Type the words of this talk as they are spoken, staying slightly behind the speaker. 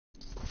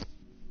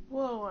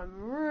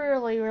I'm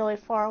really, really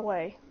far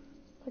away.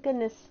 My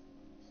goodness.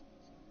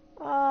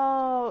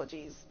 Oh,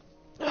 jeez.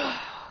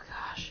 Oh,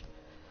 gosh.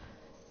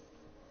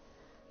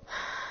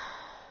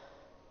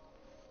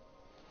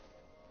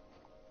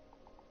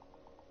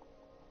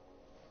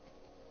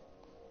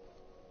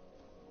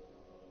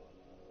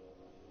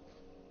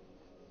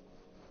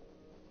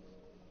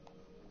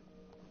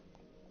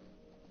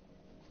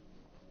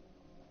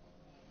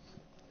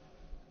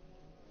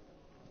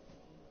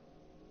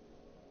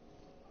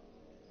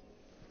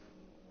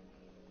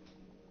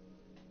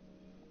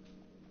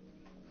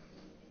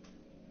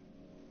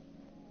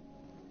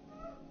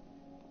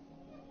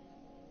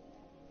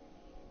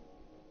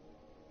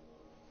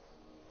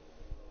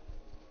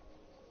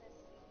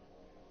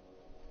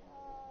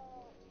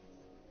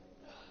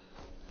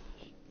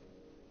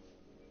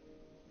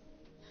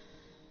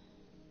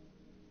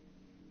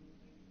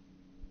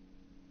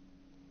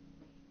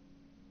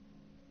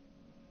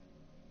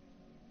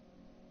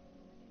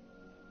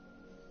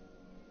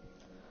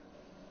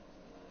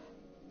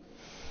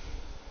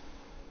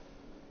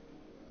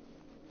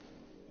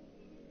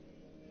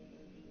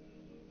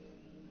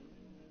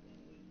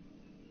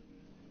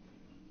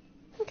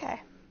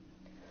 Okay.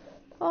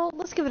 Well,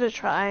 let's give it a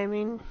try. I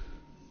mean,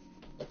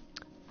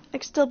 I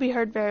can still be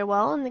heard very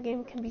well, and the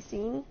game can be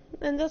seen,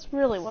 and that's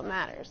really what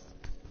matters.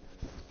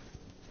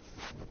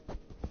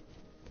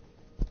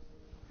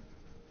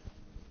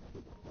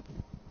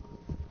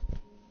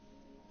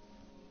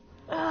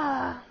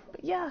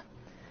 But yeah,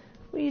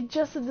 we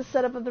adjusted the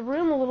setup of the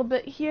room a little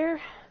bit here,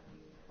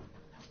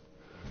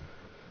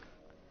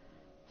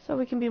 so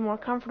we can be more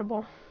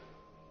comfortable.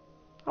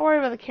 I'll worry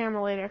about the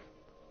camera later.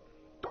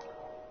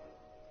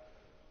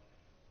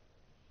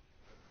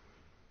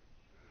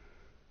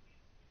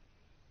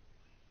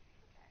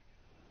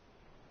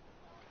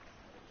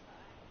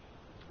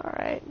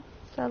 Alright,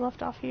 so I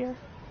left off here.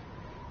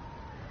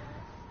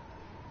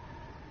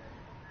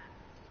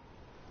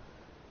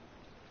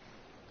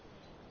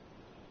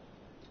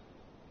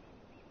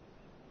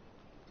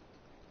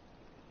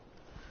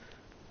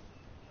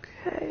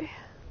 Okay.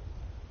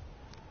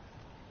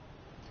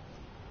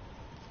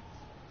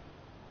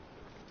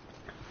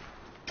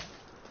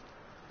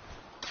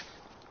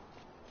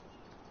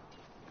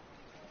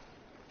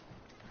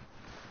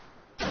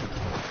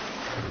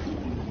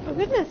 Oh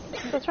goodness,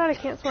 that's right, I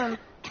can't swim.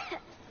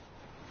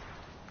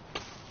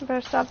 I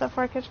better stop that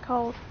before I catch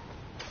cold.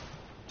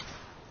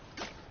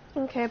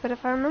 Okay, but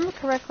if I remember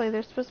correctly,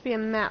 there's supposed to be a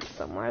map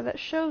somewhere that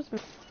shows me.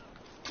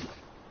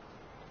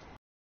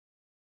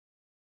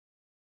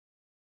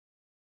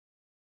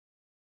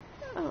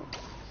 Oh,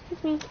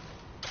 excuse me.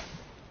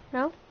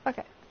 No?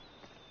 Okay.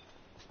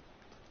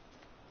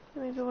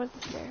 Maybe it was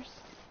the stairs.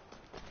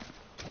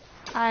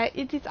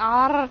 It is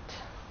art.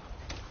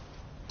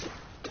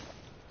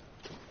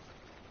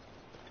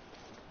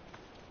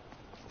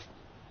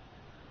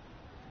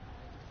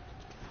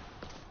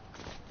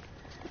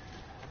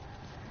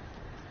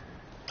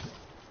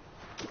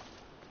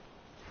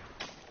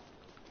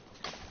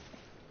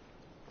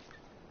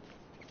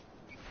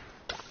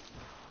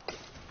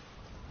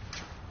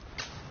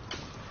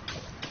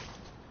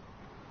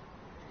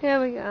 Here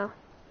we go.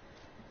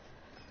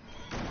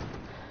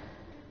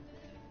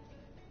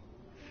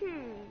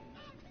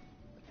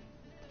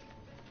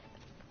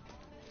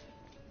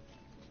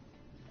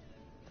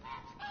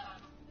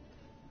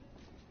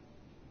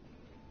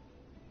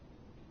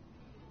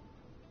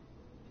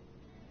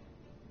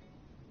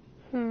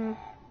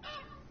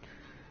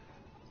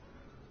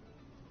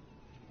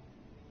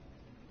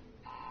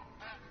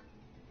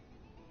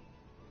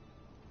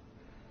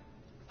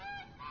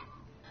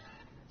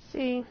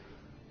 See.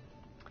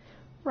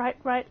 Right,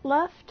 right,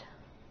 left.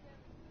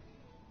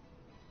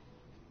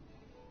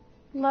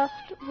 Left,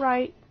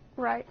 right,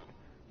 right.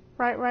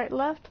 Right, right,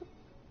 left.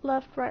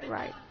 Left, right,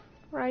 right.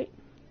 Right,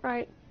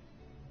 right.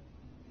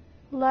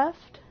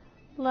 Left,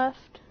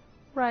 left,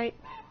 right,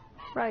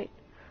 right.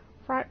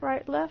 Right,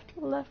 right, left,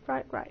 left,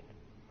 right, right.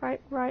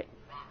 Right, right.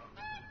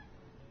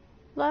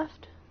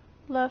 Left,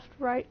 left,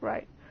 right,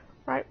 right.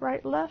 Right,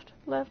 right, left,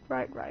 left,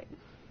 right, right.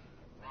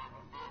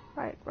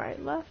 Right,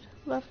 right, left,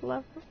 left,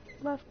 left,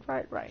 left,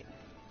 right, right.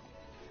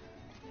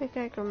 I think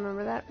I can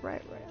remember that.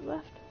 Right, right,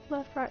 left,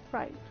 left, right,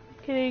 right.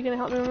 Okay, are you gonna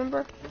help me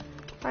remember?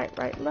 Right,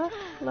 right, left,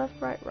 left,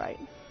 right, right.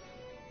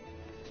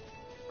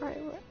 Right,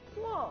 right,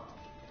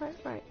 right,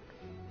 right.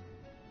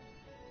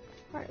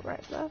 Right,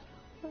 right, left,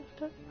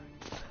 left, left,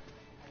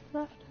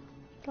 left,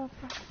 left,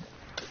 right.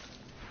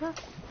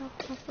 Left,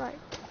 left, left, right.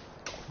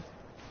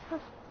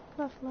 Left,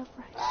 left, left,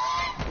 right.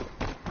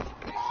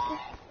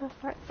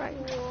 Left, right, right.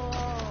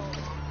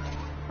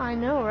 Whoa. I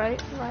know,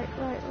 right? Right,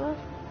 right, left,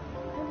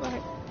 right,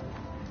 right.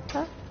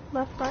 Left,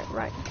 left, right,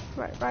 right.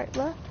 Right, right,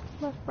 left,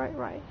 left, right,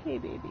 right. Hey,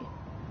 baby.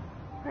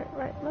 Right,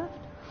 right, left.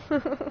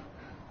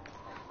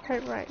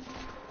 Right, right.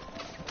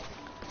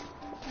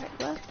 Right,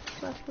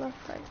 left, left,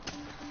 left, right.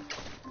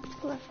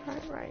 Left,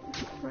 right, right.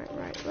 Right,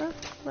 right,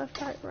 left,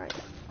 left, right, right.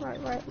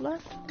 Right, right,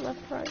 left, left,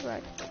 right,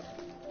 right.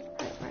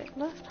 Right, right,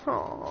 left.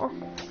 Aww.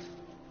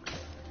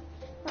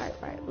 Right,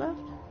 right, left,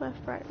 left,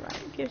 right,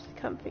 right. Gives the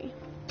comfy.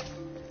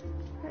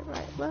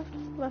 right, right, left,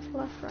 left,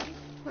 left, right,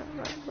 right,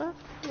 right,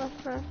 left,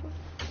 left, left,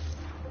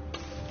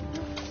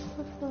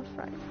 left, left,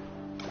 right,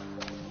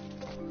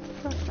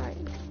 left, right.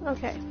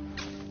 Okay.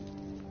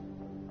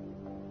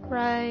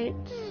 Right.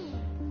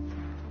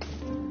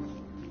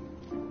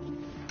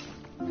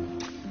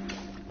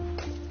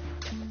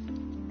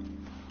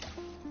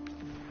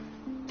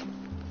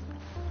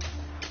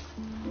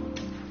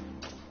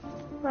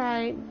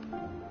 Right.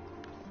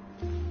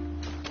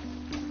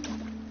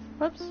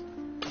 Whoops.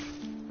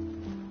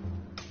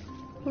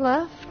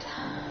 Left.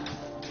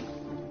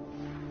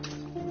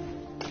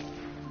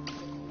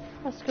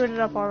 I screwed it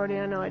up already,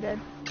 I know I did.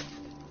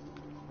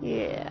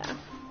 Yeah.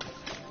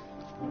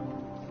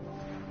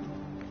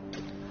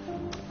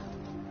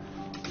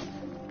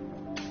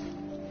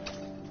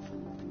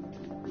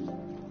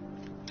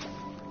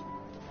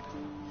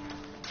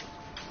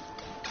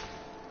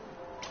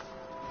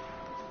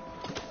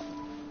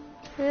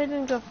 Maybe I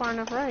didn't go far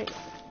enough right.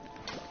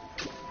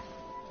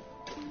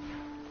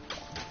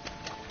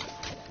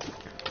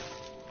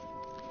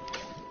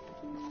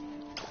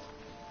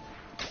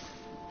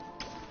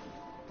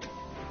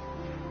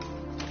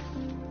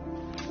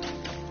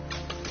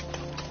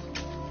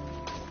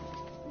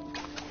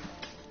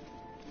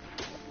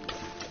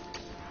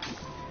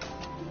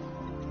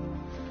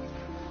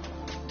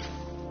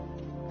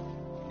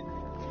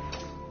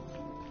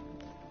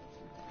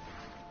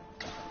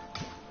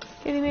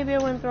 Maybe I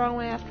went the wrong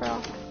way after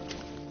all.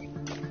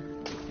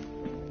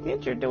 The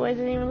intro doorway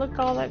didn't even look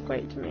all that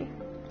great to me.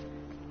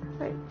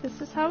 Right,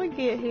 this is how we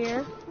get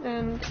here,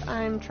 and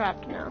I'm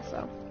trapped now,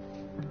 so.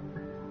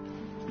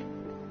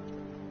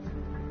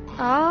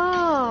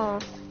 Oh!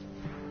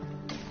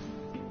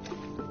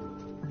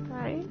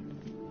 Right.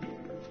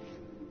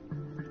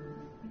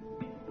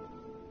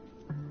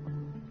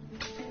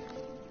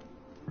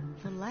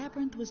 The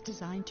labyrinth was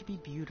designed to be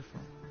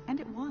beautiful,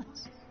 and it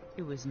was.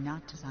 It was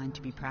not designed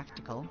to be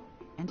practical,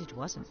 and it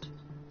wasn't.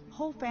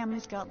 Whole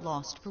families got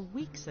lost for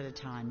weeks at a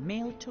time.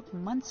 Mail took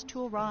months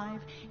to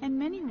arrive, and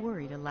many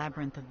worried a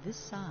labyrinth of this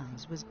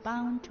size was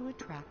bound to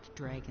attract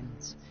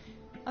dragons.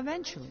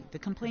 Eventually, the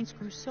complaints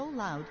grew so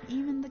loud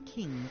even the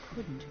king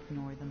couldn't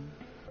ignore them.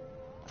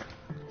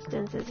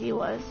 Dense as he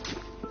was.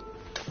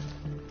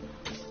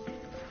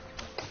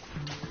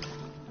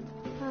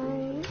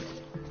 Right.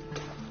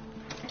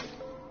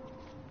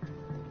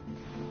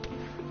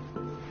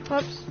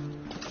 Whoops.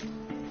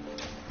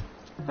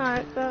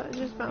 Alright, that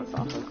just bounced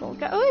off the gold.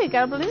 Oh, you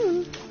got a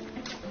balloon!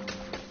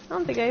 I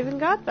don't think I even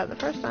got that the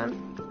first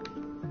time.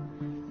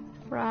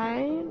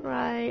 Right,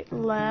 right,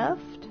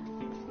 left.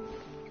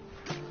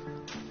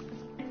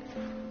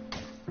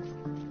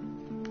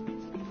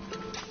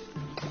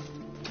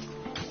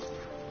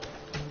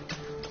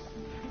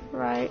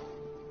 Right,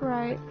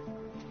 right,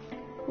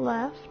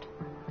 left.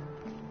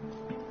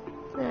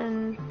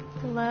 Then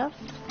left.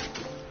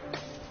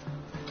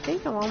 I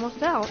think I'm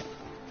almost out.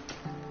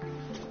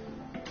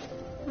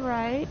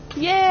 Right.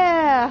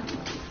 Yeah!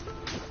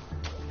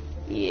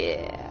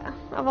 Yeah.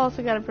 I've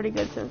also got a pretty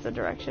good sense of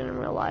direction in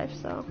real life,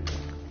 so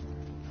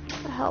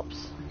that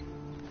helps.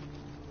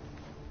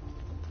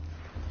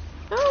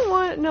 I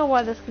don't know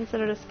why this is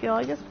considered a skill.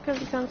 I guess because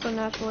it comes so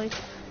naturally.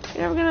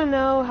 You're never gonna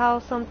know how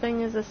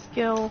something is a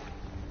skill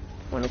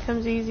when it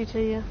comes easy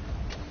to you,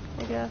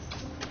 I guess.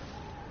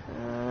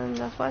 And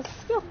that's why it's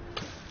a skill.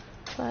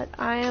 But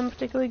I am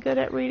particularly good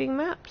at reading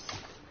maps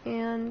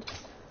and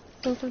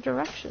sense of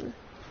direction.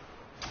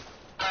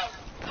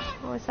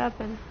 Always have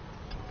been.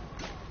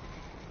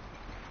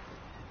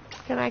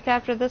 Can I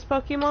capture this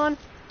Pokemon?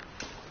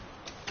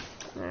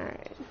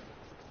 Alright.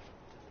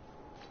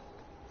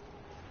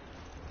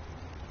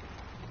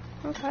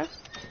 Okay.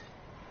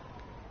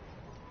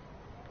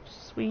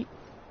 Sweet.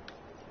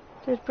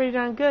 Did pretty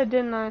darn good,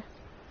 didn't I?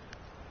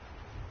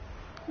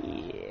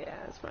 Yeah,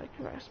 that's my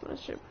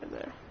craftsmanship right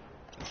there.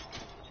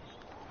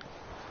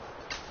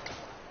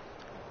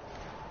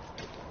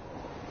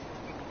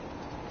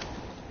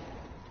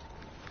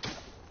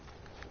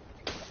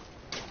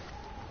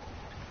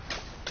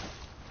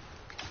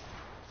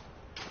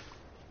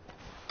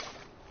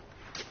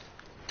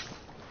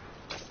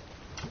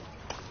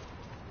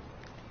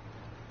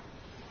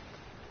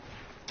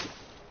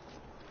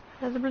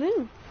 There's a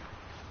balloon.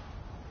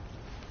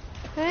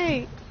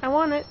 Hey, I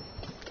want it.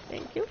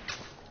 Thank you.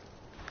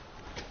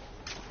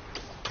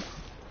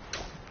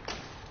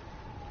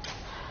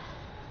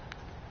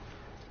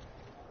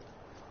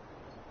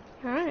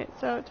 Alright,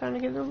 so time to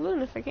get the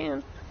balloon if I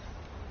can.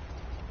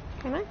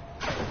 Can I?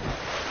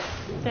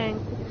 Dang.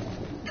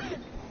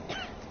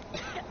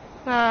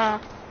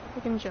 Ah, I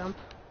can jump.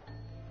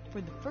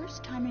 For the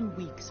first time in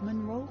weeks,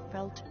 Monroe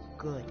felt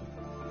good.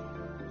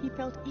 He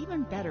felt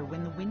even better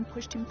when the wind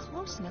pushed him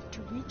close enough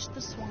to reach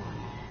the swan.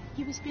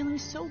 He was feeling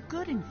so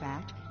good, in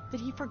fact, that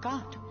he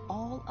forgot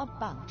all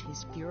about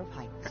his fear of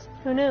heights.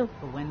 Who knew?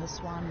 But when the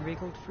swan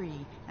wriggled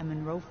free and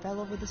Monroe fell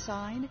over the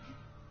side,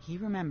 he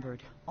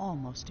remembered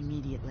almost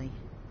immediately.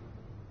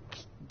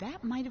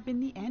 That might have been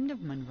the end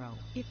of Monroe,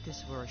 if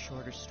this were a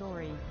shorter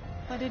story,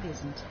 but it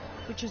isn't,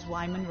 which is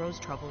why Monroe's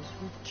troubles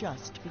were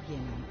just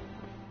beginning.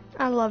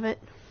 I love it.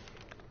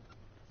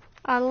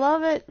 I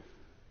love it.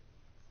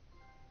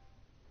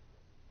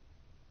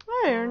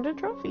 I earned a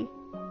trophy.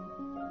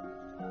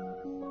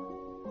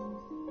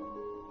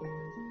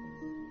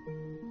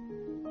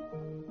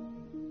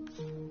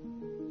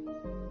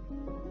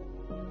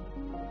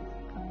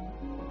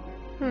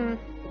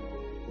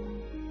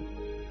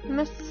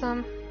 Missed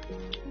some.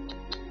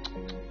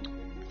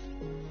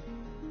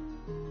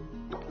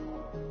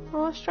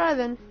 Well, let's try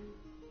then.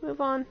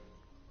 Move on.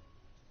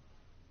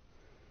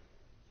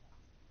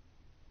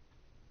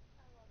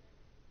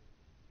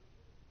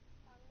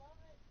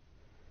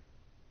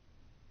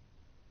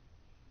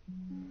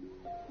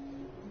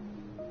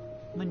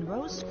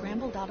 Monroe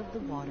scrambled out of the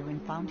water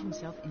and found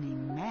himself in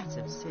a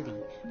massive city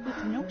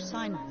with no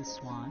sign of the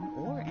swan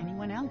or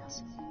anyone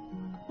else.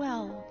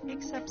 Well,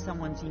 except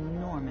someone's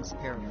enormous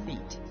pair of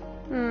feet.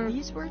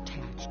 These were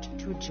attached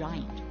to a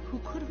giant who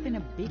could have been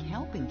a big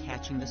help in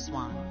catching the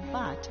swan,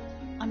 but,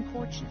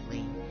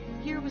 unfortunately,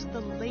 here was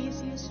the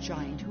laziest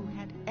giant who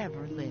had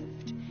ever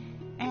lived,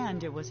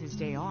 and it was his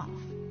day off.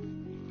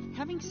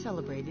 Having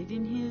celebrated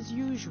in his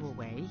usual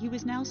way, he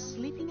was now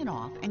sleeping it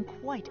off and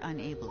quite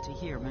unable to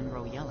hear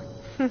Monroe yelling.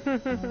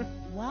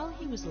 While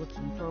he was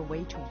looking for a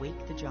way to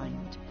wake the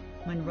giant,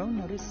 Monroe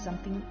noticed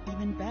something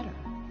even better.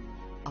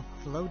 A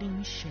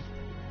floating ship.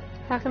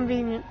 How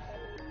convenient.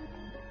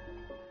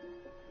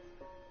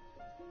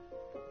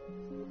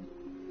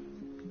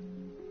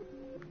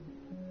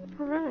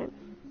 Alright.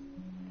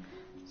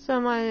 So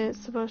am I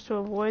supposed to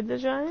avoid the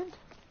giant?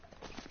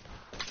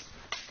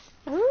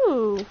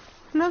 Ooh,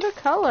 another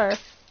color.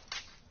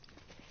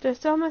 Do I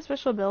still have my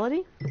special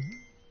ability?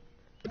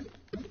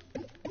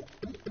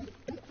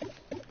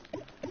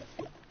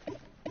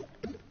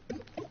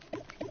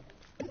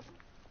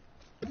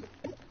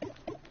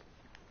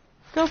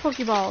 Go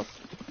Pokeballs.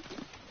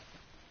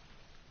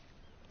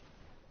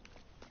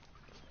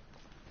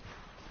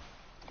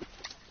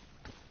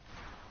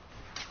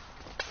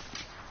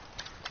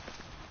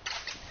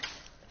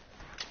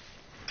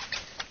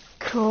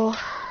 Cool.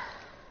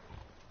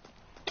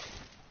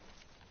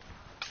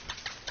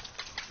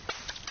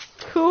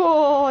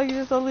 Cool, you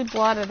just totally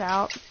blotted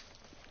out.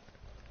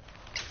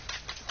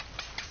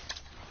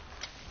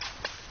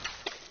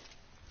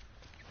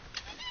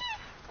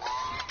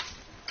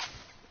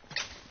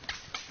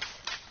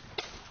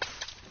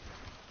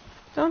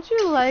 Don't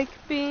you like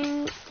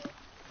being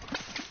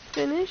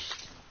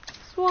finished,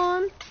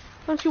 Swan?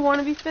 Don't you want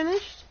to be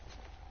finished?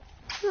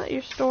 Isn't that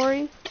your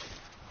story?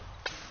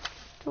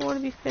 Don't want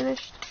to be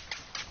finished.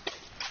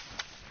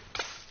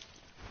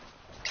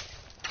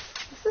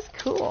 This is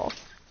cool.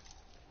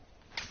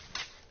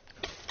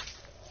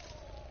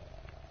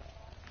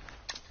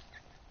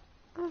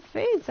 Oh, it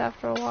fades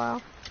after a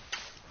while.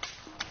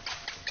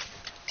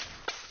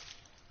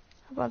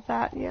 How about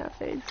that? Yeah, it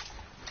fades.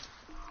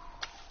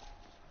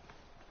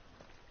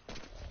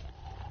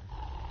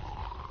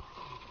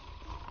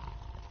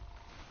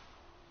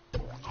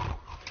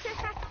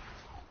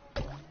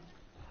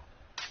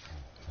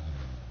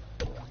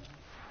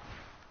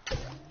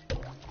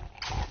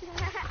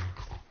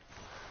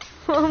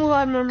 I'm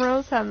glad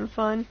Monroe's having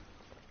fun.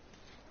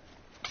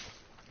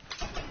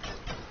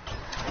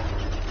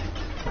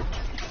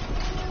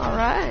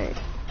 Alright.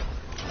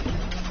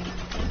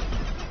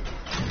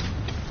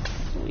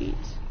 Sweet.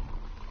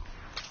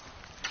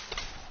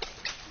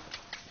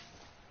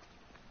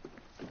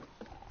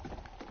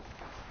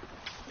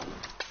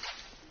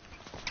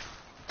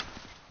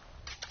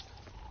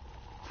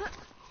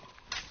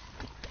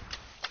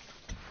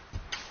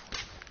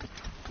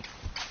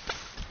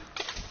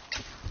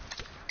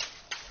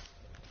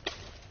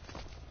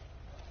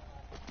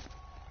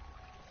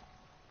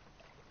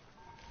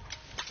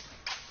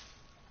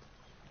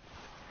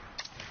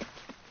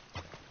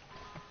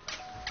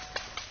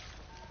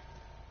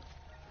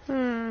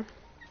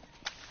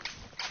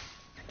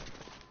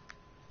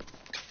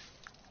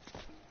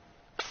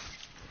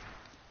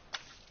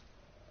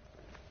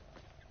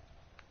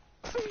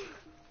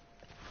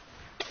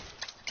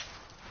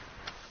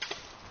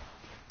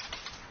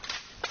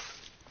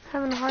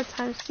 Having a hard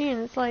time seeing.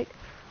 It's like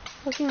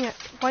looking at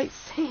white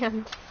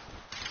sand.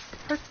 It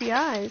hurts the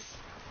eyes.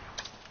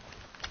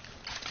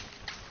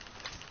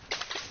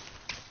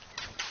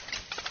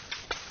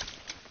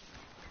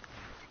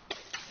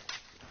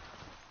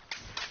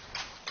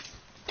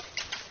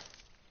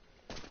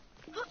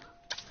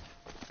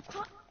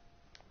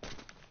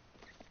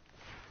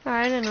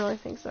 I didn't really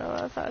think so.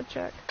 I thought I'd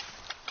check.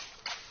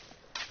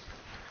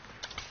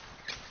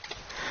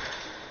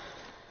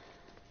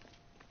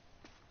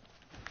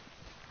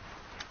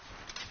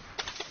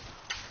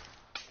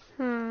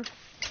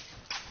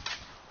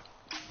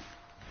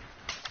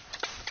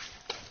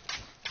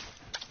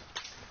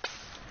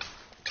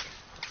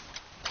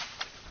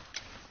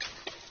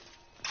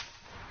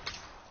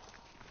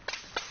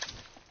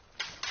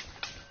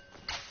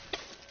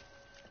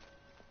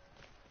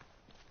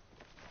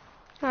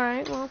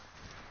 Alright, well,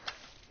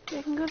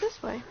 I can go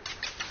this way.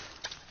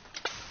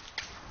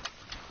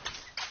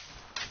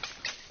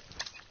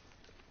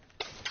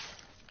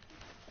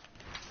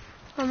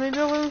 Or maybe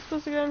I wasn't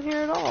supposed to go in here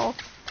at all.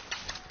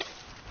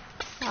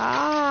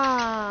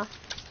 Ah.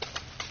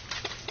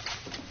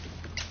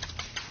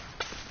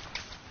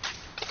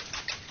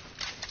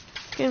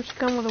 Game should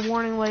come with a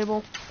warning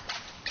label.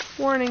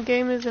 Warning,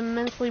 game is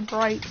immensely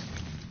bright.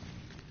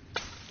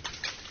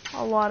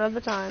 A lot of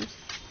the times.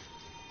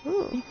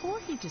 Ooh. Before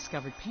he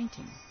discovered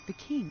painting, the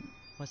king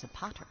was a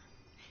potter.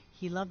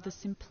 He loved the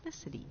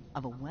simplicity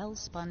of a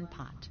well-spun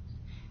pot.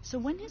 So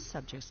when his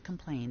subjects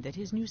complained that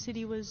his new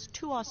city was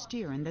too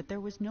austere and that there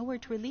was nowhere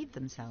to relieve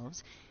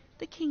themselves,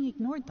 the king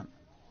ignored them.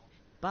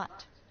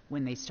 But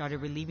when they started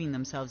relieving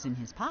themselves in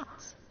his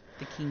pots,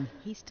 the king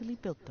hastily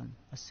built them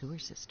a sewer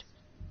system.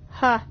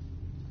 Ha!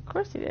 Of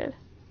course he did.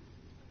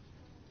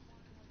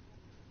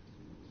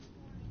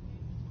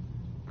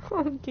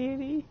 Oh,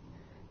 Kitty.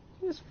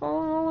 You're just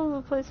falling all over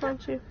the place,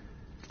 aren't you?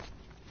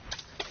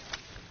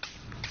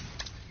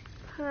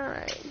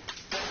 Alright.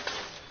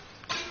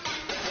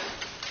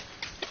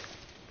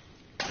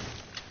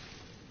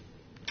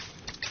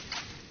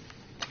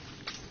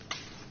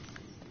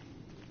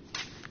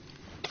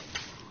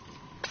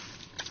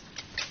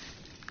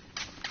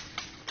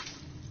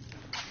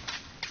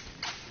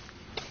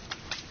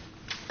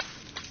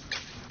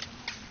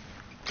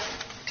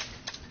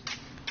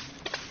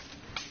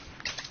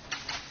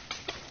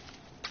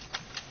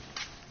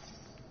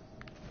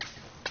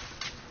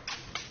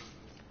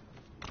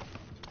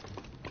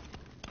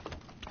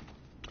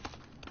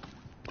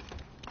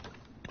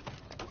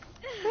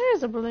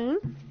 There's a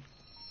balloon.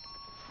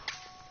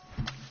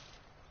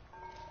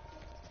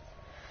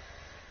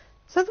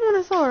 Is that the one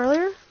I saw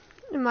earlier?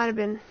 It might have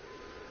been.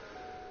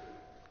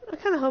 I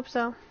kind of hope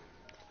so.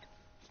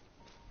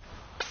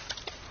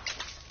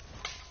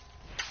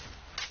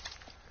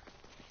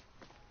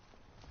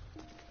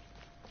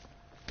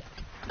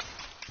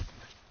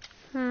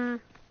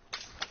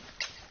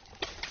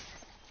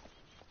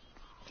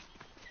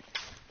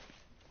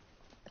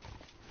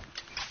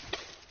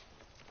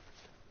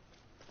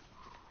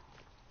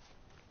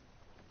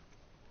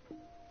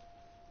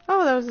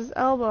 Oh, that was his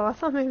elbow. I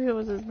thought maybe it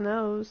was his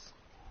nose.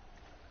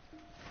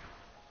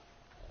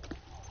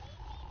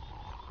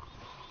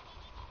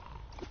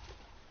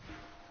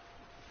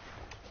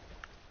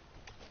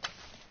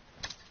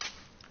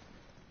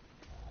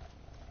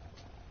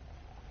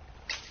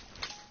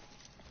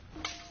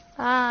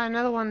 Ah,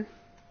 another one.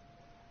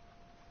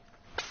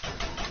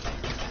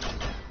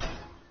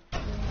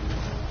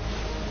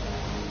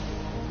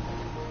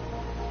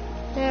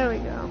 There we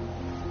go.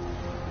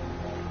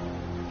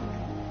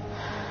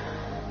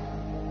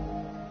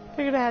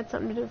 Figured I had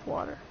something to do with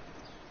water.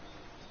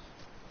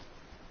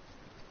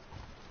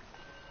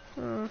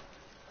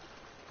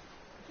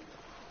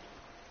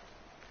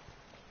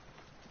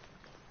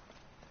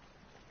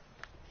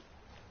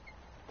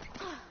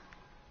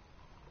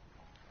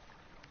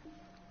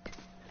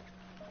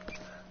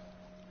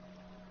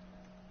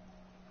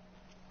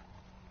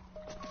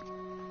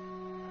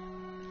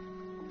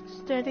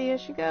 Steady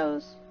as she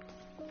goes.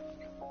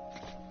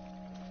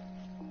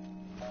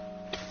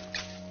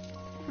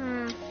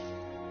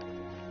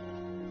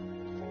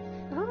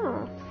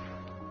 Oh.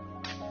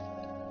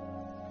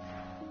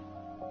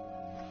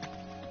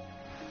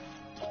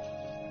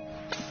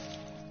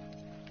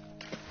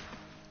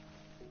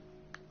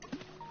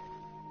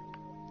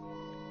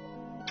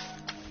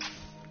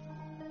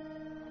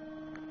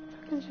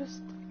 I can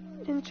just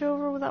inch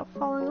over without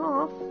falling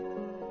off.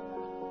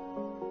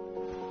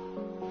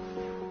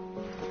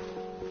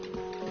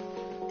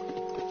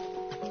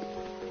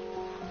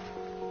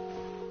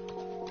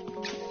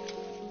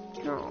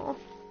 No.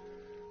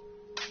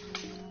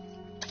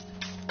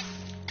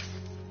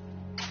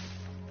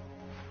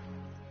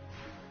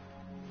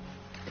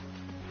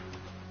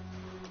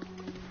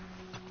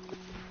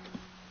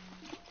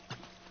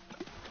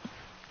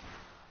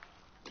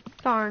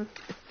 Darn.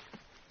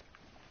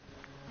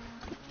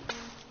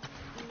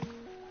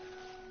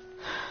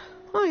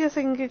 Well, I guess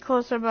I can get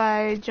closer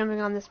by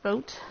jumping on this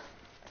boat.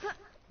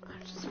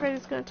 I'm just afraid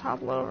it's gonna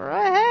topple over.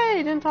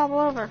 Hey, it didn't topple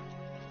over.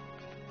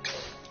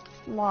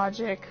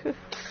 Logic.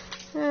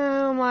 Who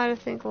am I to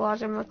think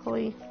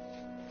logically?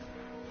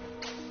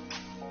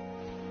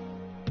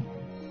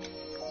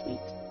 Sweet.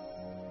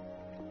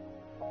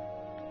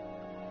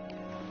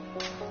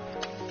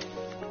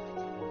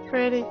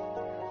 Pretty.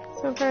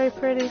 So very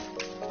pretty.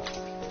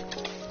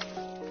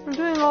 I'm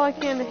doing all I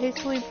can to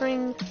hastily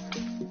bring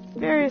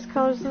various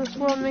colors to this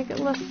world and make it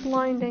less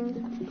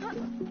blinding.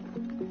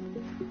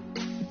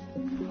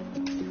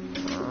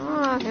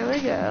 Ah, here we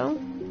go.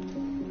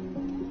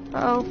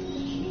 Uh-oh.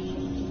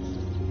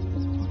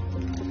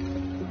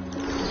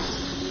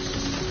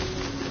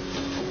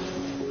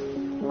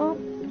 Well,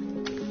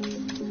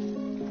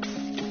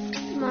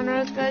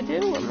 Monroe's gotta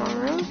do what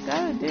Monroe's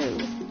gotta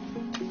do.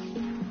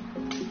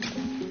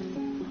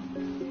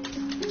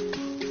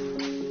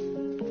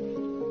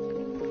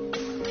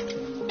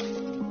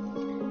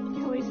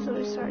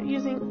 Start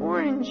using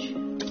orange.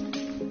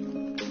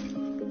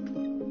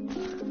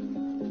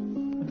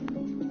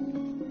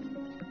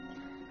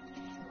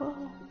 Whoa,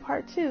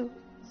 part 2,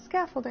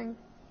 scaffolding.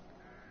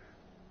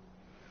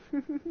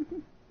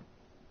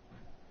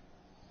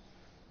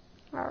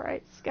 Alright.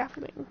 right.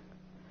 Scaffolding.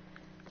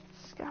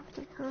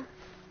 Scaffolding, huh?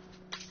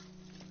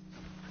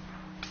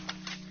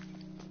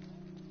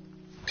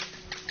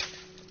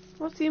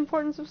 What's the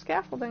importance of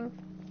scaffolding?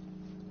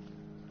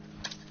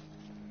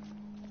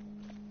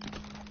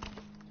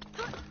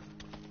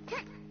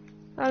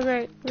 Oh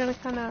great, we're gonna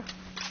kinda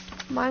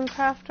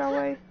Minecraft our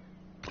way.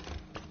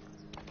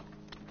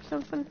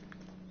 Something.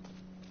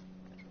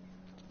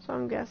 So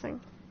I'm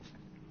guessing.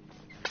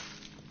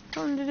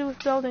 Something to do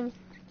with building.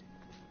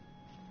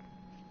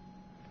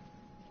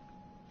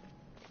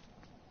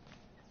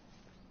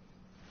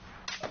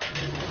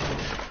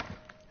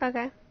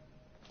 Okay.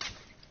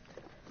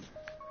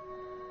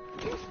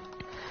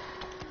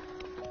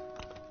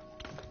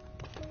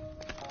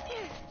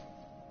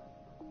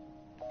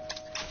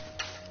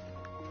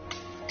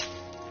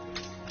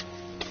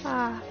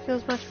 Ah,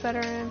 feels much better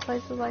in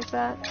places like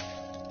that.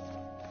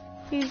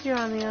 Easier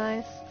on the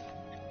eyes.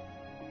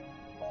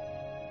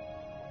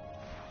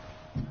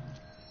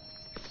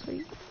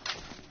 Sweet.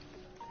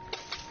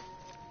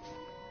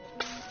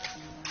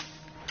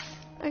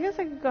 I guess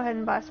I could go ahead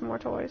and buy some more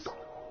toys.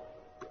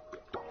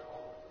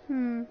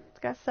 It's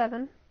got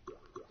 7.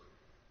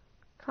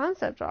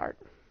 Concept art.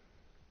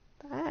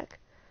 The heck?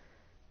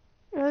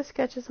 Early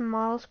sketches and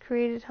models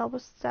created help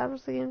us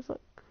establish the game's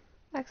look.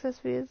 Access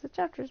via the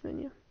chapters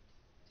menu.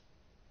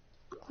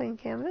 Clean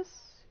canvas.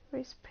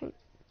 Erase paint.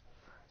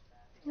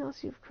 Anything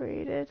else you've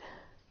created?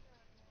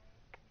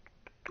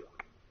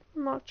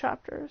 Unlock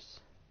chapters.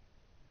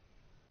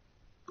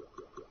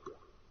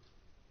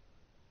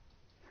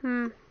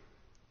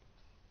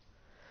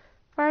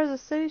 Fires a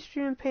steady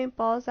stream of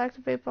paintballs.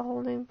 Activate by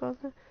holding both.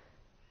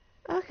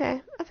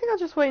 Okay, I think I'll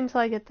just wait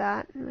until I get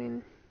that. I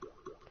mean,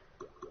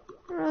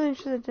 I'm not really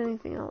interested in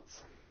anything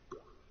else.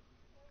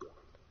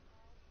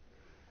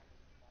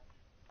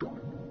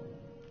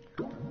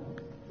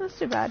 That's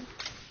too bad.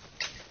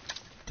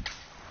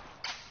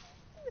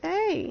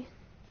 Hey!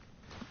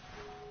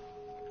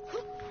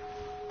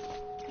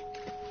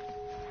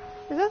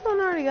 Is that the one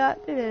I already got?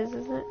 It is,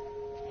 isn't it?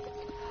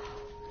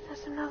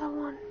 There's another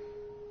one.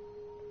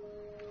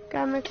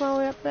 Gotta make my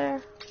way up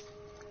there.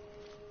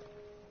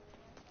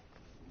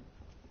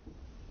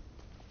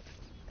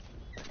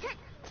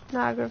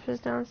 Nagriff is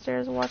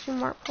downstairs watching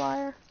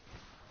Markiplier.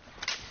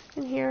 I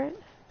can hear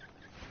it.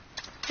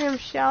 I hear him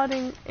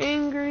shouting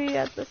angry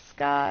at the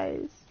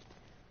skies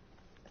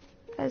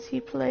as he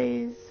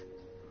plays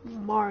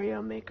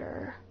Mario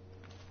Maker.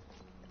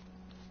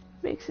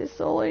 Makes his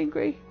soul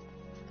angry.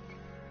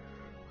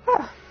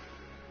 Huh.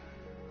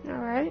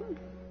 Alright.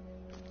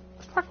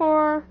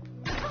 Parkour!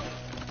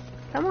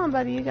 Come on,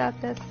 buddy, you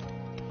got this.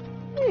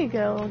 There you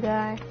go, little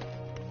guy.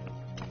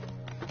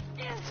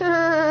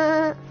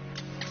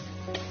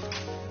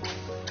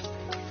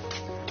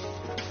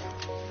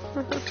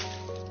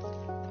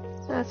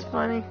 That's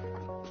funny.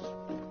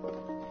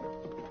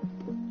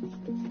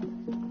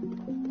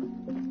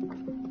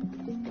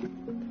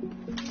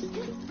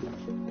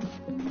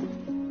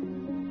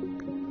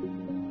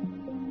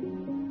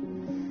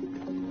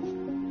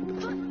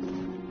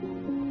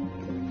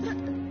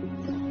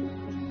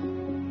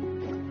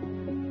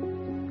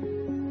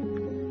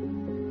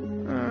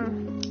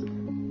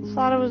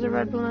 Thought it was a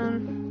red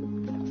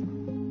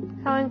balloon.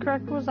 How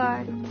incorrect was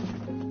I?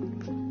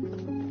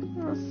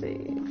 Let's see.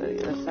 Go to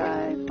the other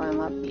side. Climb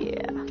up.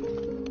 Yeah.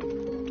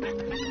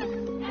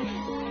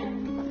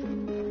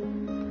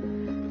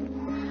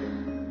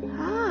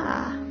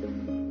 Ah.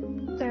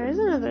 There is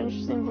another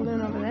interesting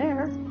balloon over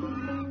there.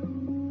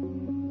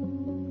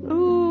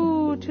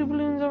 Ooh, 2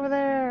 balloons over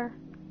there.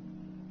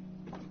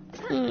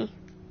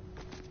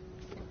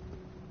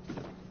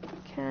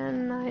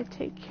 Can I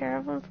take care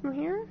of them from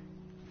here?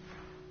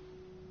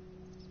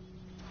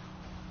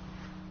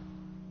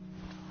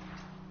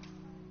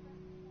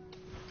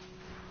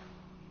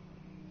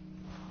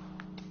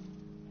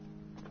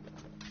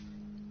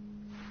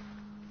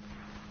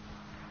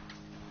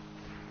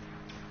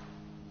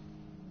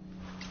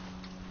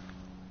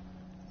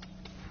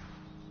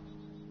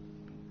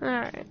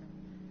 Alright.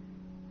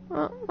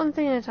 Well, one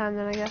thing at a time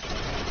then, I guess.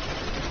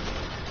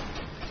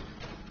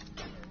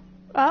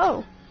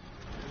 Oh.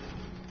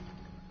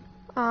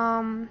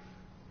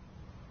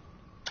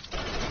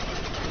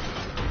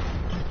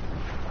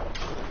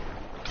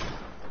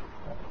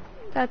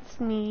 That's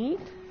neat.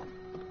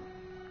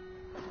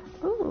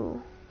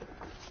 Ooh.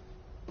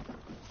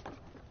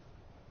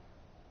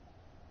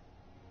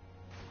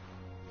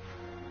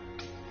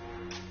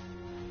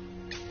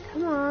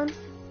 Come on.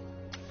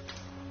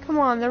 Come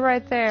on, they're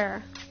right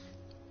there.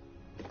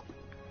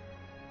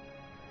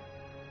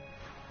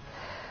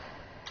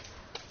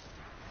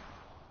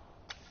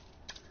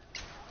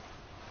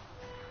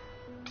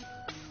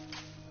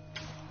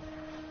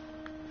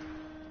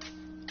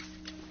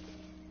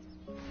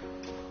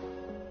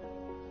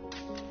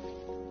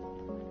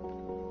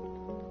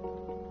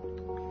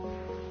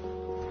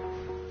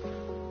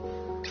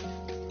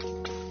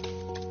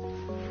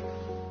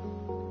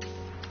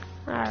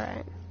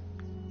 Alright.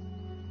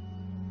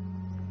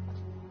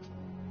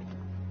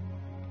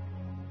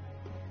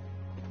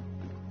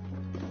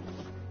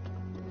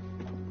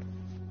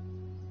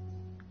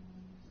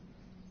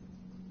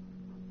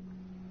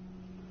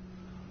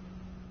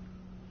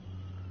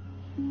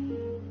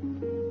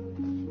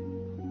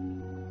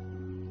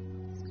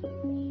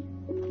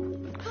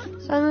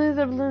 Suddenly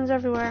there are balloons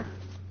everywhere.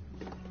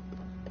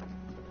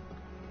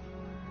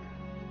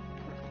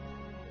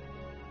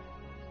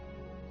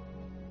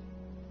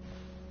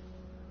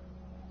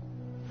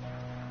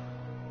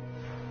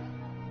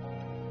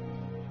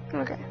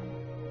 Okay.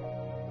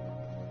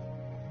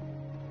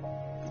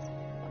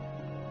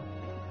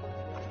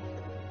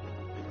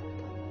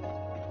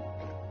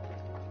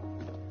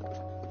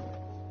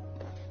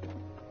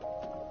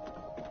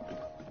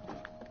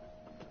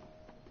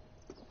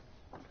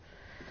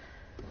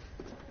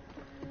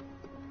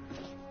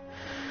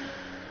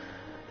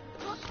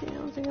 See, I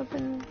don't think I've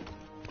been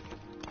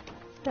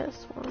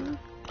this one.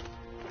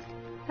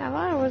 Have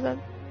I, or was that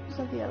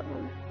the other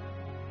one?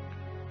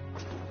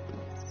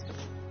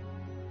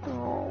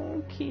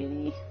 Oh,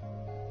 kitty.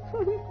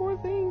 Poor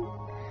thing.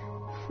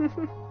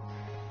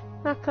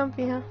 Not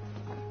comfy, huh?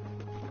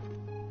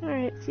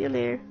 Alright, see you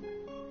later.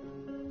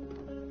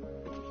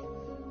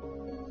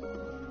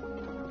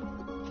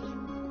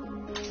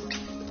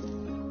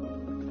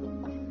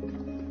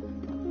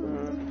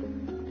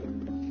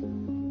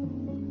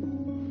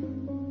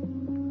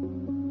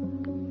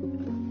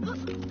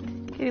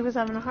 Kitty was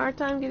having a hard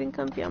time getting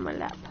comfy on my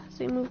lap,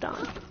 so he moved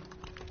on.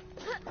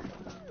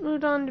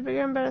 Moved on to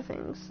bigger and better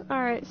things.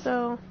 Alright,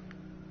 so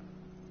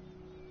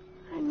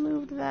I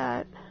moved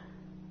that.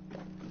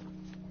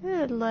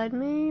 It led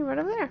me right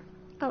over there.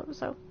 Oh,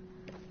 so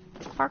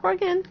parkour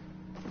again.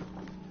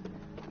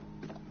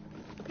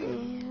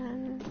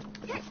 And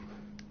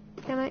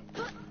can I?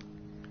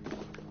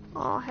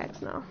 Oh,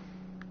 heck no.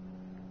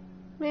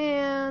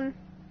 Man.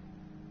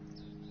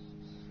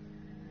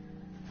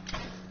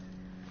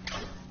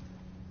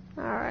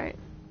 Alright.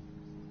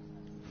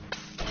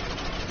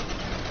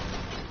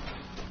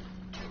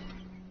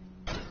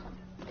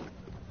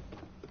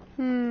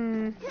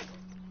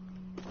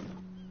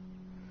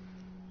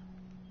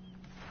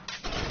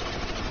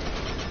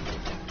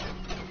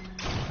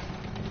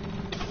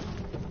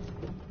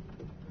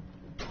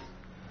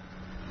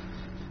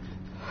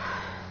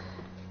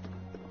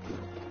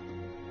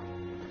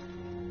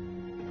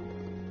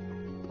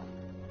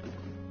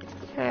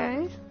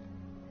 Okay.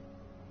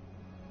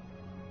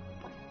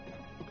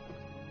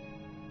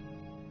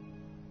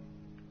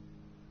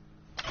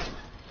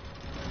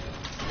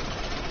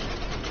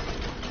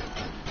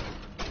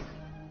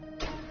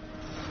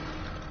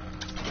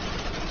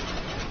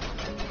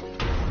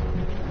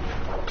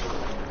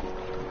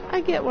 I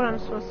get what I'm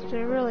supposed to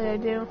do, really I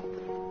do.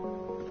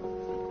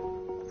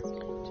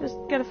 Just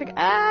gotta figure—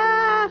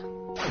 ah!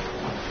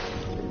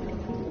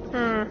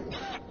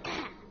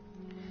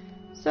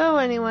 So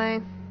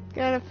anyway,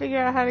 gotta figure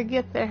out how to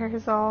get there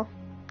is all.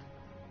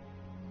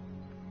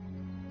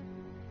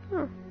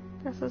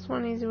 Guess that's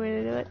one easy way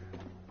to do it.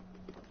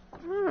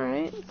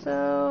 Alright,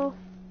 so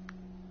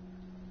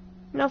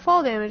no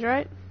fall damage,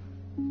 right?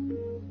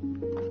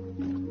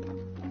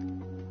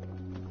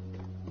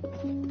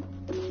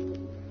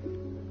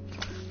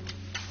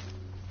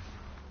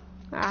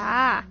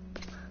 Ah!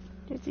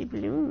 There's a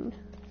balloon.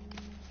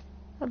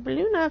 A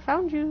balloon, I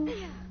found you.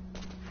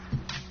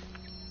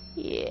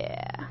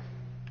 Yeah.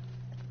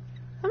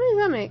 How many does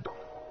that make?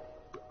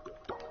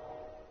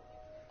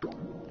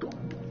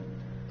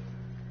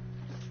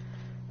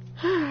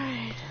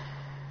 Alright.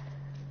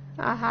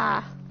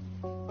 Aha.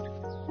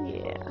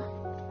 Yeah.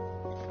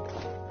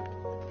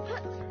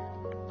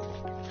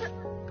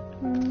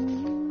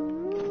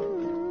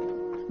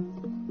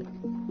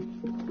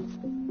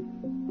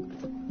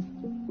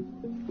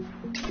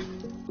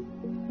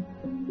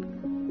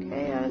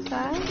 Okay, other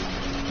side.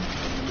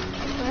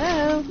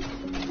 Well.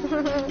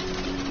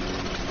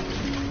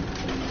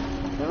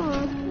 Come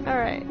on.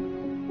 Alright.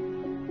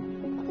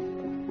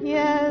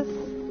 Yes.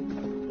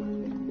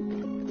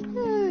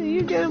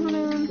 You get a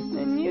balloon,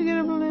 and you get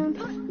a balloon.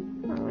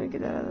 I'm gonna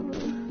get that other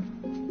balloon.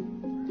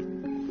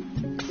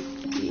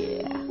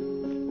 Yeah.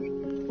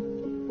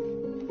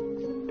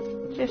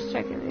 Just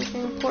checking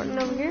anything important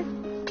over here.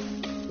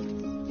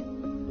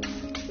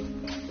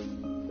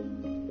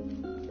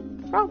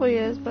 Probably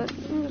is, but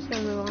I'm just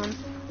gonna move on.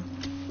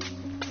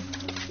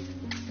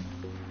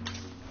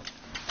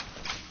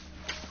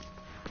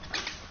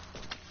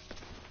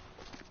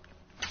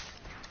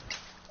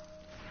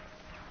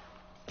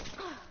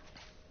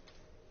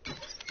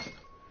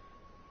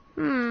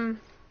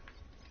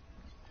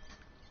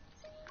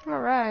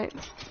 Alright.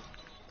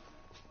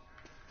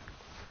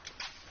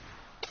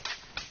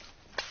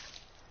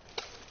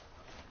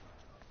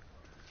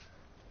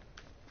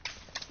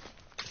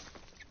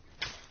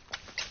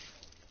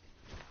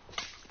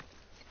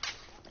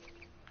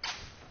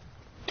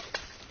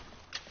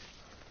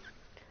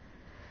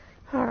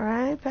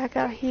 Alright, back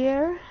out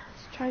here.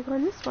 Let's try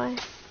going this way.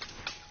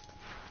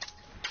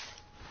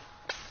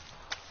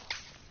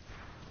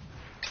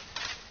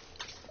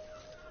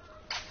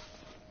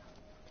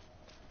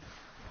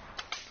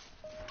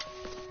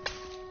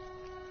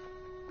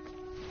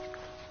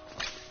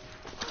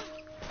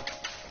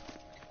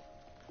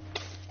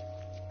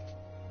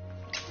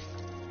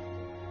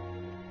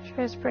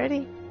 Sure is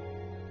pretty.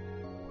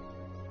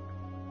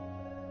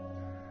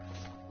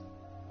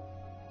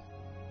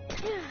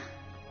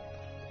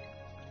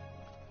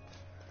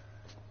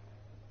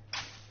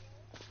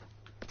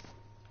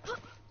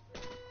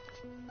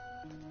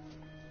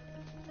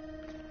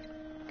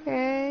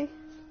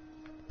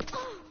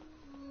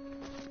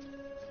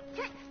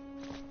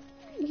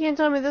 can't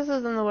tell me this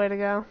isn't the way to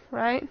go,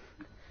 right?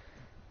 I'm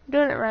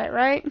doing it right,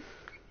 right?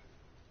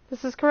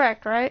 This is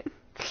correct, right?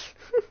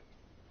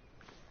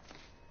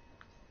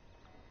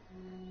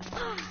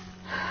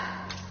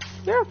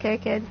 You're okay,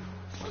 kid.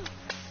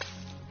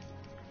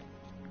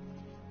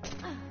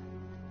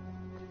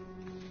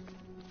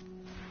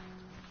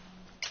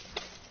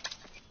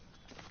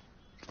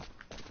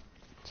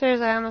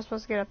 Seriously, how am I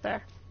supposed to get up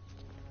there?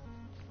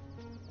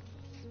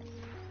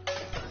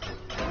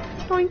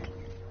 Boink.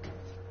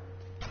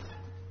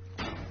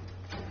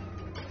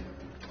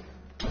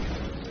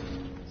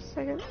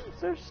 Second,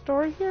 is there a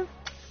story here?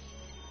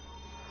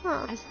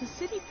 Huh. As the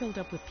city filled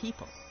up with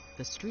people,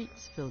 the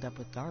streets filled up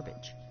with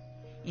garbage.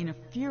 In a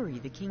fury,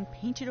 the king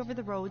painted over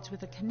the roads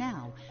with a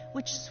canal,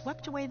 which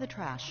swept away the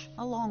trash,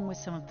 along with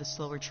some of the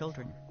slower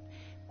children.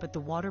 But the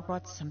water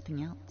brought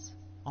something else,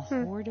 a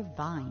horde of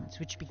vines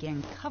which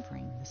began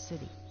covering the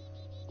city.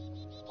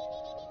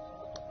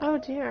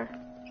 Oh dear.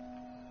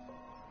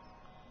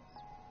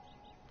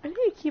 I need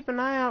to keep an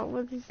eye out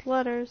with these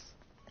letters.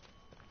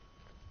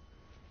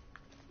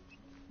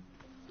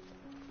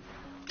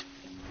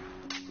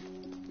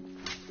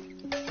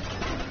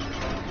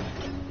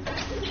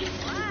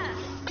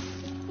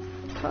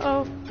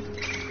 Uh-oh.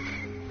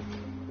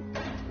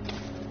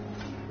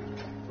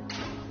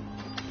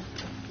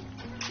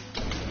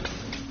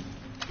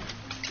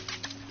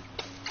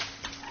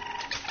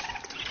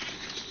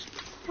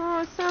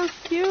 Oh, it sounds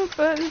cute,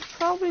 but it's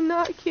probably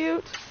not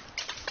cute.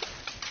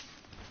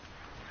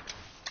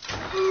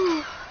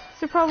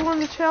 These are probably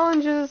one of the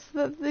challenges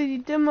that the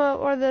demo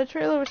or the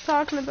trailer was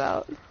talking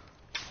about.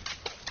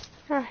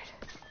 Alright.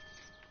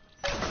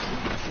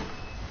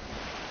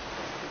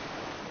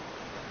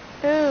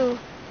 Ooh.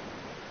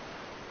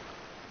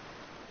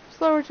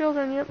 Slower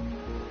children, yep.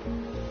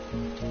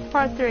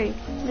 Part 3,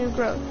 new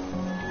growth.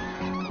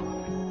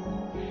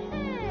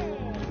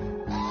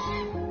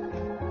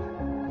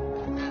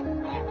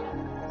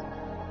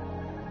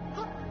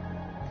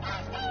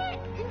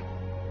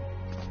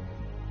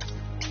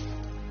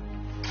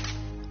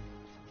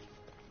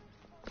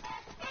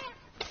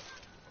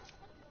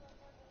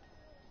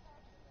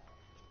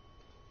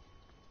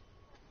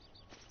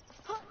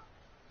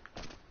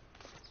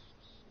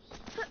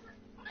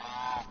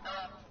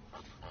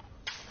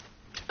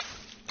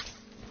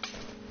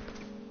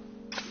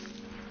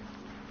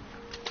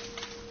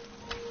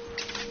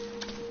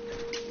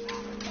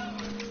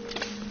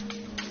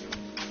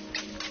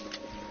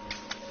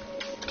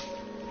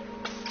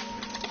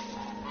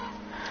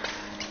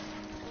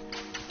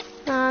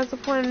 That's the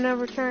point of no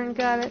return,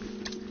 got it.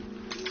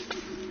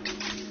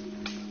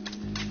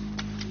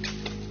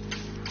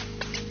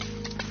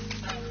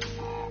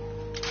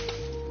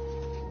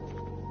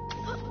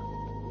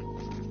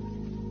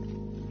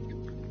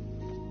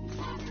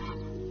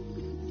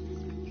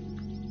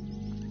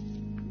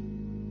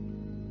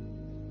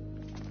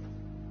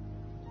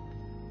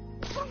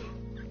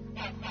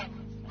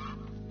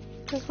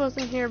 This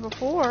wasn't here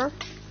before.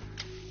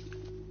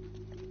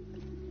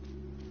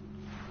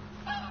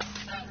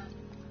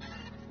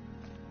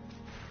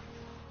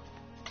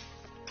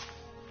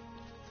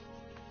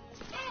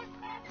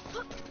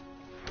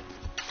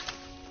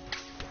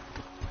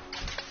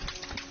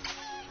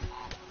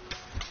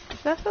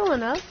 Is that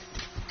filling up?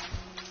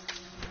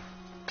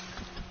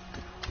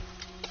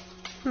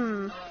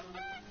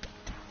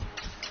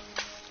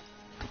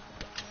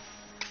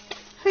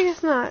 I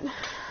guess not.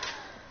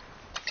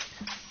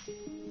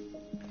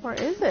 Or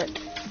is it?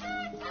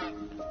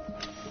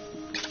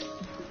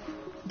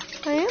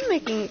 I am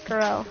making it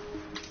grow.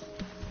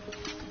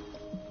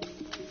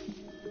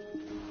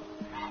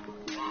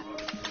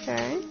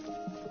 Okay.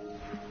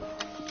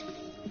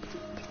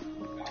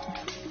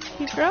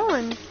 Keep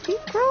growing.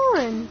 Keep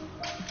growing.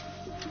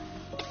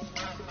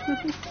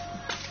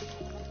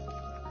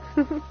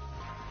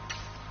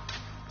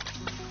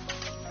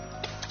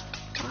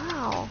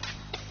 Wow.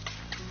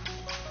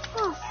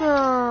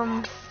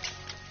 Awesome.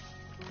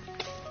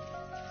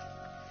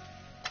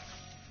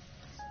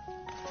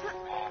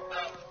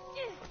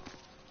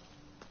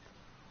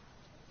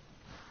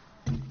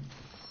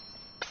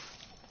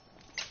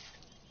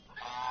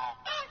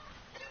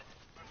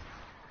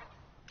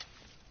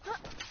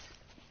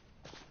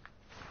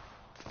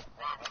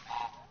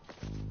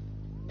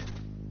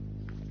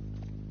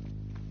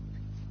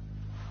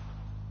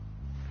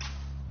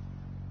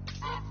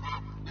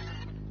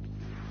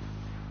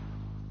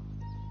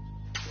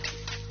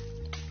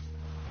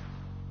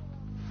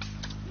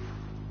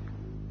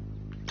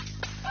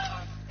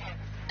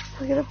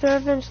 I'll get up there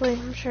eventually,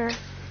 I'm sure.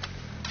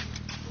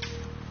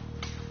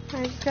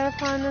 I just gotta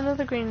find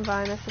another green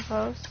vine, I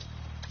suppose.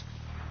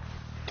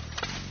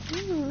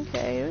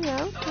 Okay, here we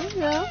go, here we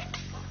go.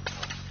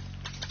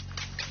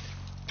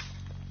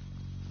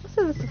 Let's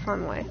do this a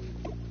fun way.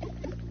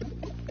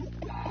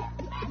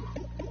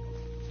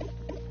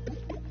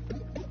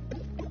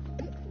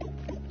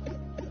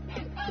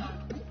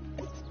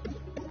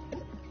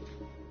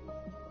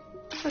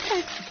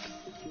 Okay.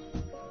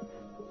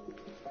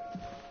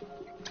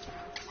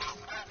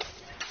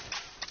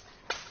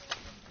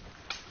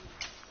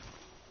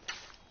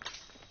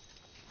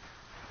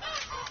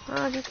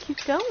 it just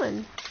keeps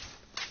going.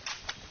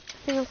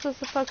 I think I'm supposed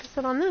to focus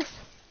it on this.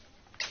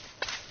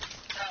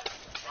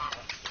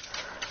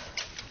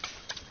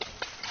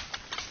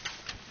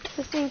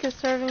 The sink is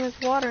serving as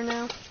water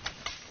now.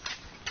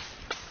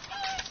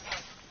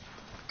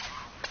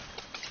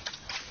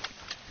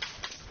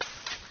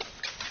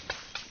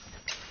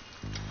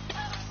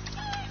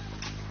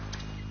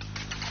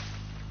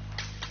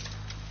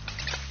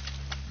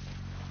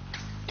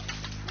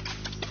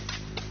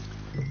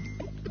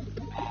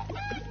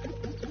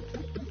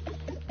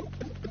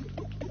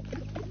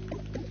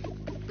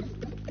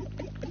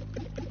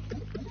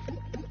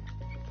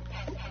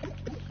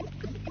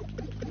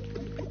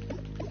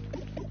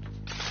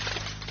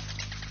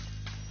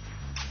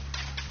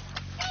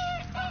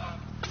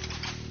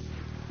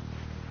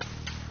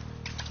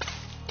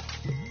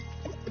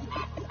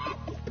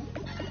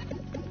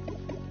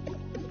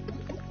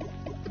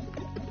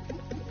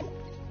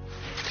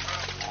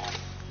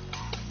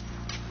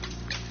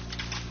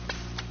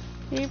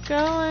 Keep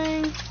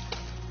going.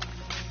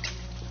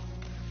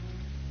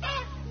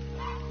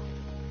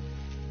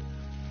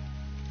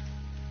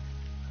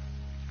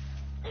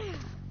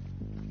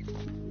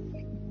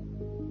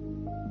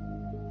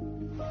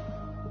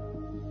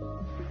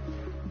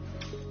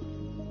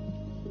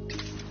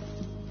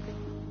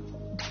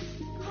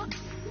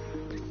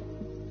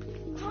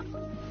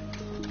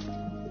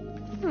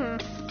 I'm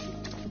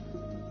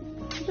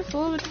just a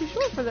little bit too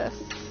short for this.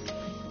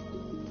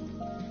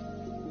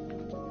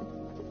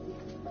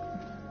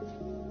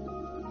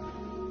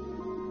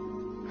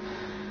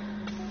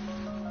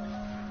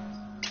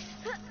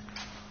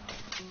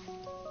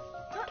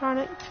 Darn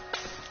it.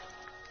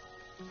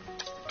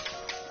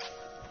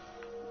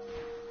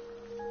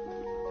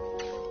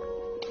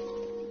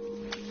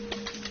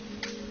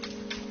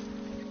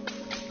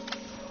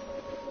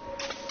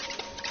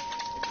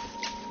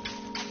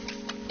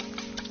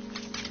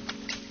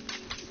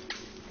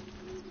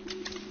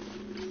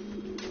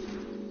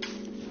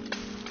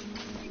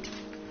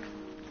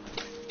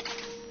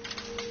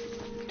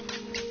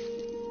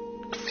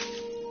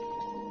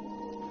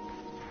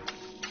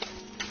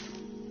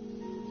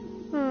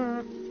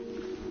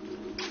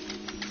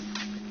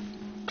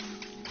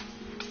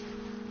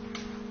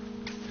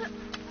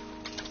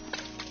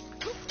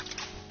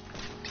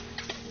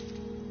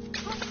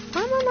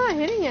 Why am I not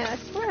hitting it? I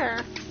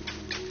swear.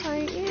 I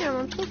am.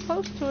 I'm so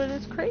close to it.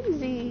 It's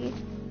crazy.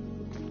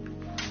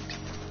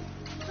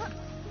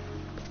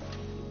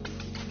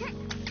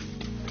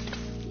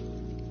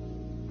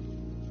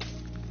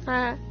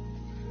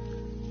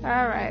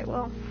 Alright,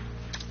 well.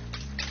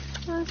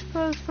 I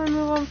suppose if I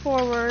move on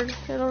forward,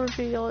 it'll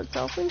reveal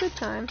itself in good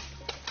time.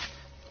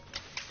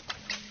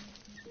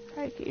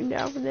 Alright, get him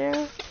down from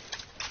there.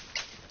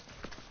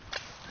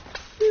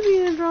 You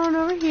being drawn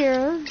over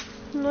here.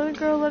 Let it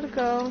go, let it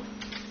go.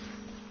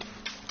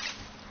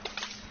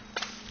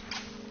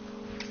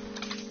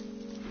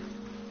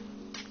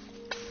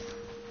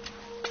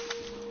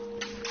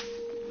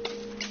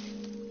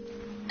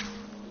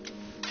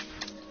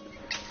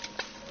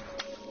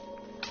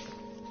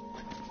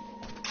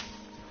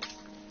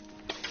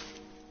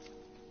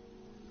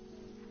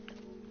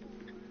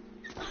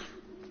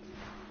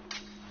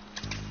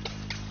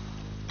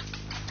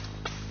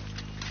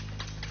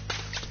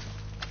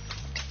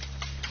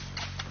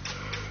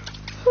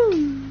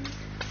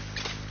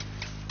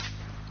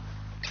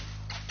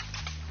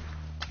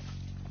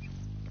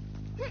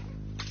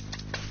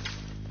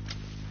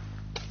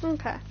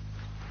 Okay.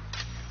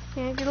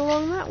 Can't get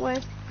along that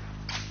way.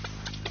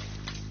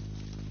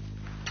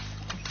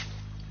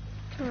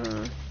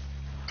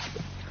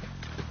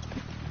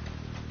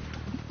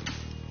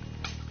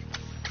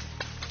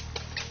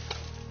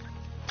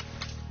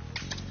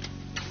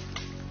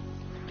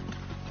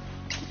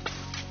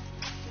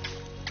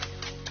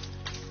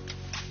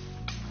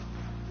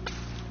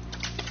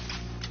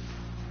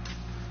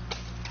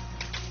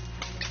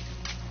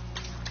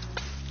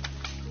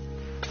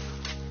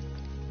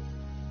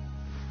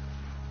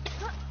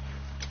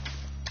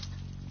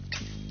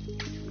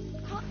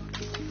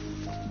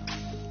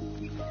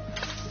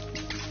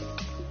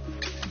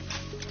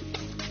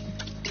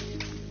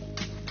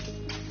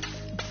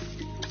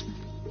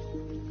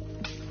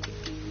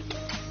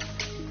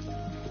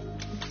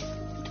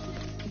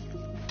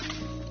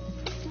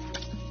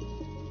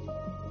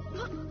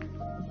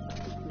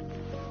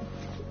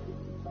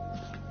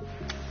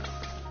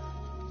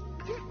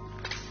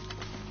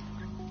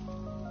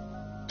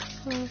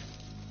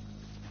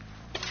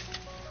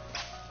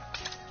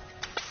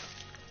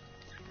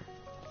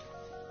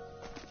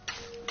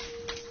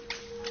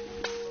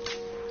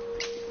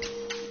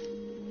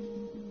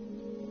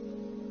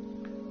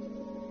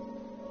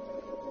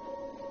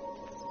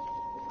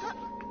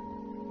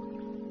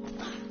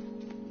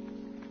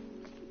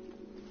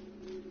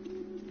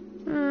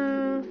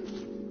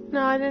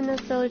 No, I didn't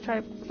necessarily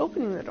try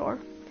opening the door.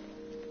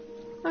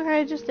 Okay,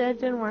 I just did.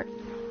 Didn't work.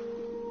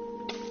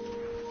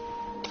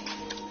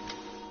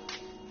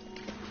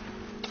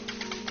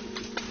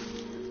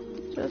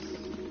 Just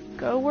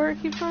go where it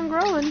keeps on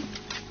growing.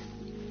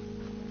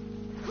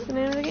 That's the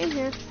name of the game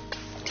here.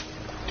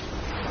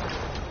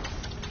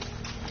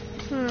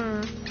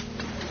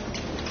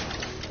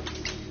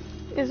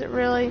 Is it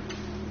really?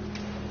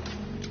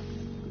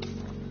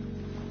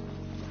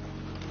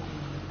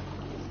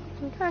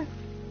 Okay.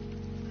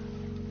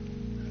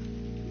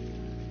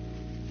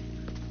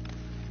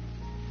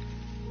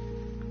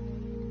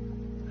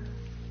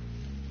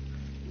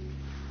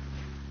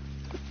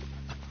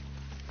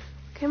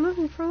 Okay,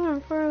 moving further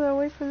and further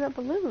away from that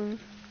balloon.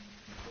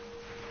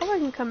 Hope I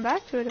can come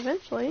back to it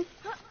eventually.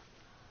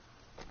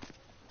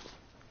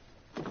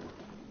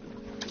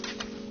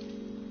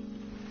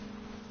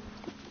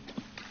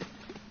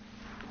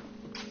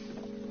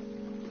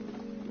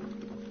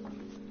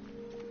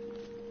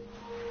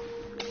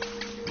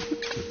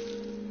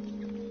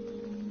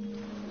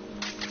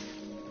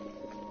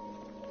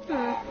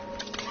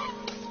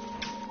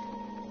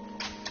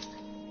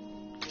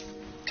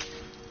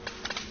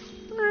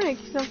 Alright,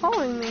 keeps on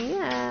following me,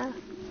 yeah.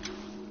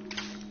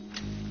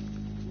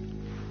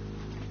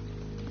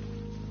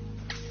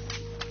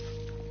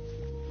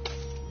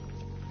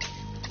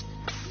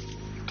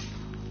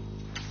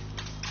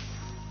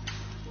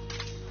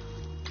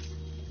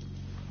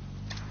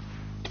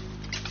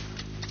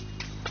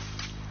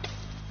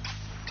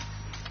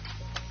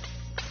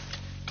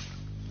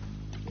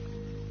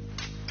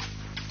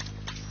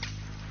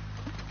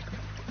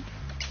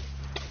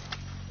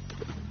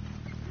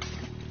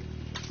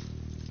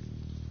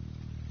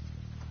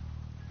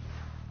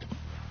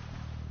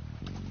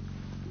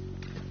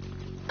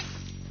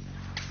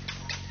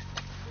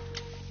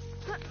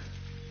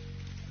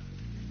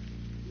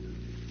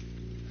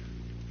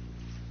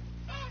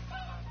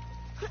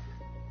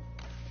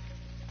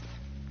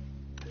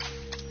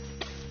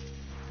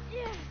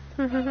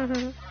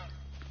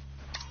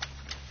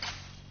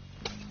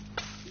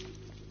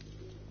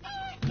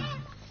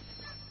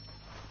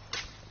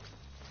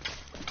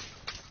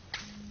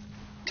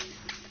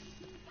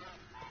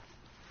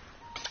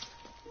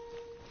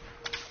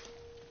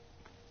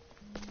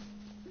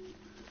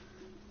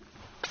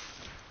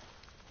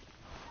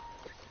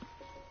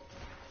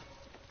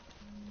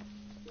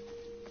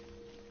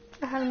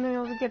 I haven't been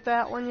able to get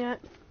that one yet.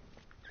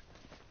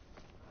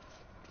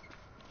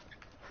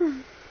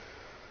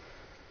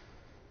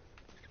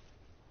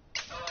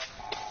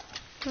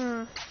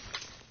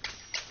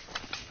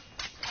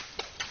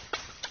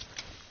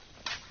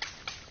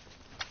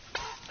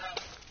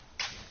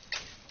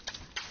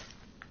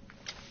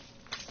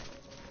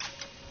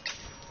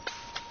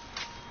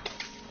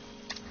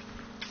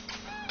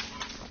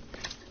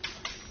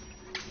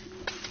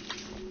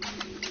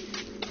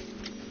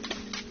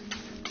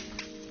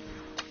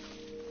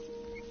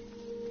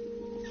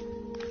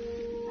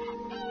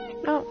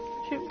 Oh,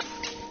 shoot.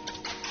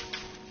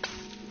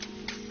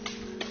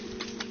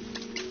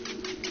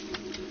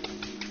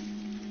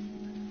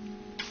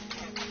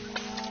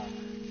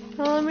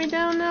 Don't let me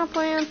down now,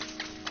 plan.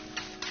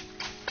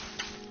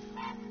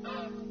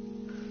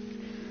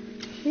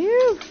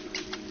 Phew.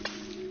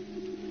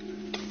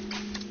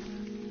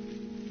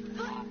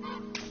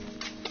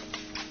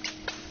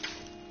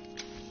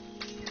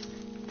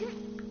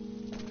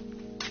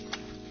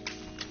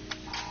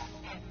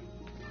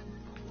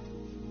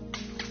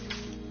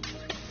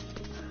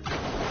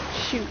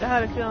 Shoot, I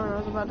had a feeling that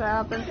was about to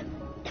happen.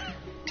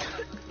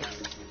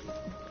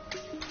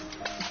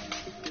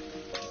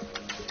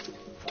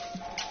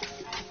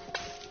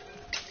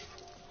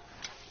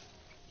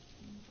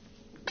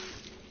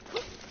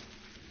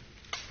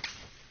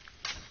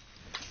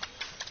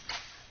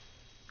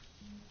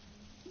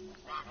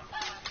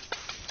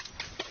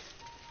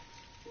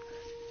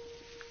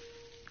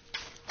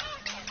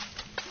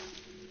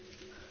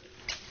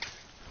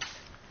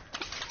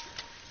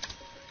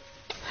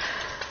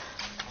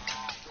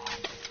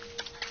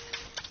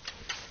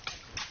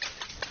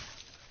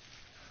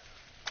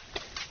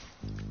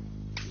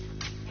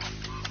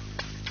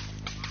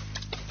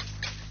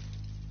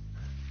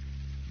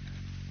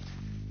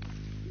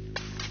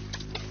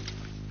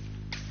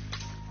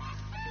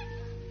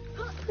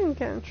 It's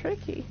kind of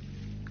tricky.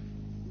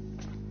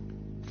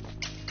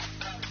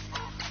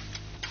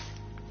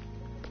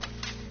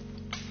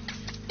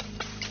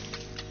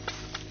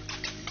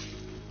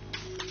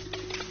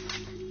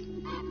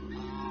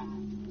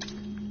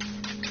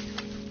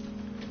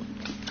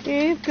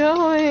 Keep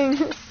going.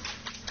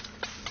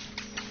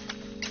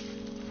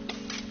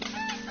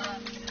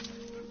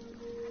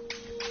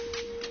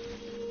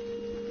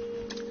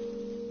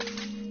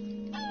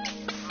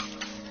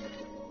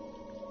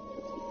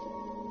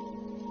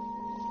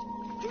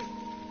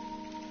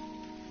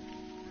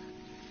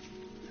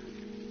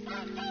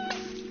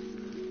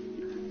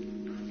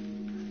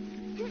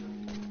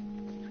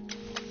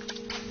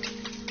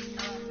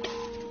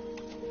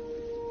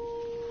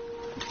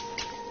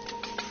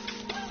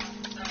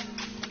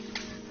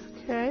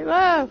 Okay,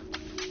 love.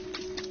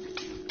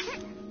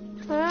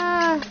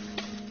 Ah.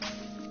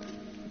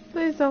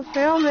 Please don't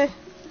fail me.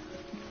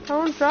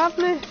 Don't drop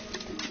me.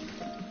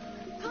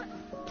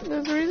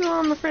 There's a reason why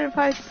I'm afraid of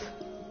heights.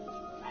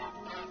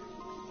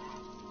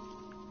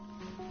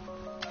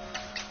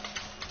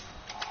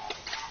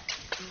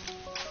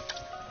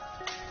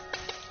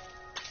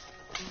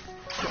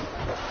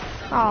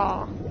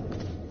 Aw.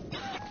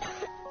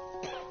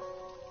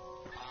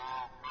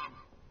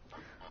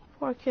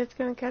 Poor kid's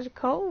gonna catch a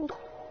cold.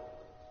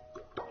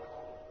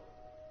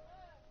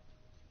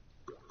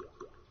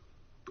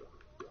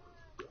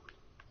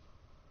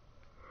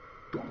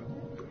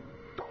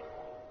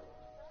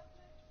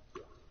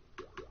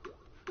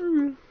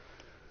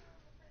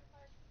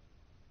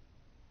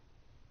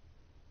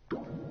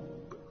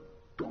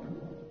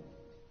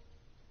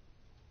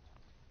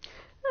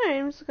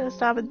 Alright, I'm just gonna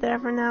stop it there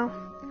for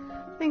now.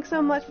 Thanks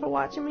so much for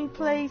watching me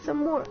play some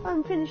more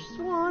Unfinished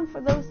Swan. For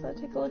those that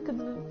take a look at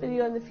the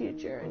video in the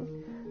future,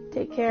 and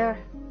take care.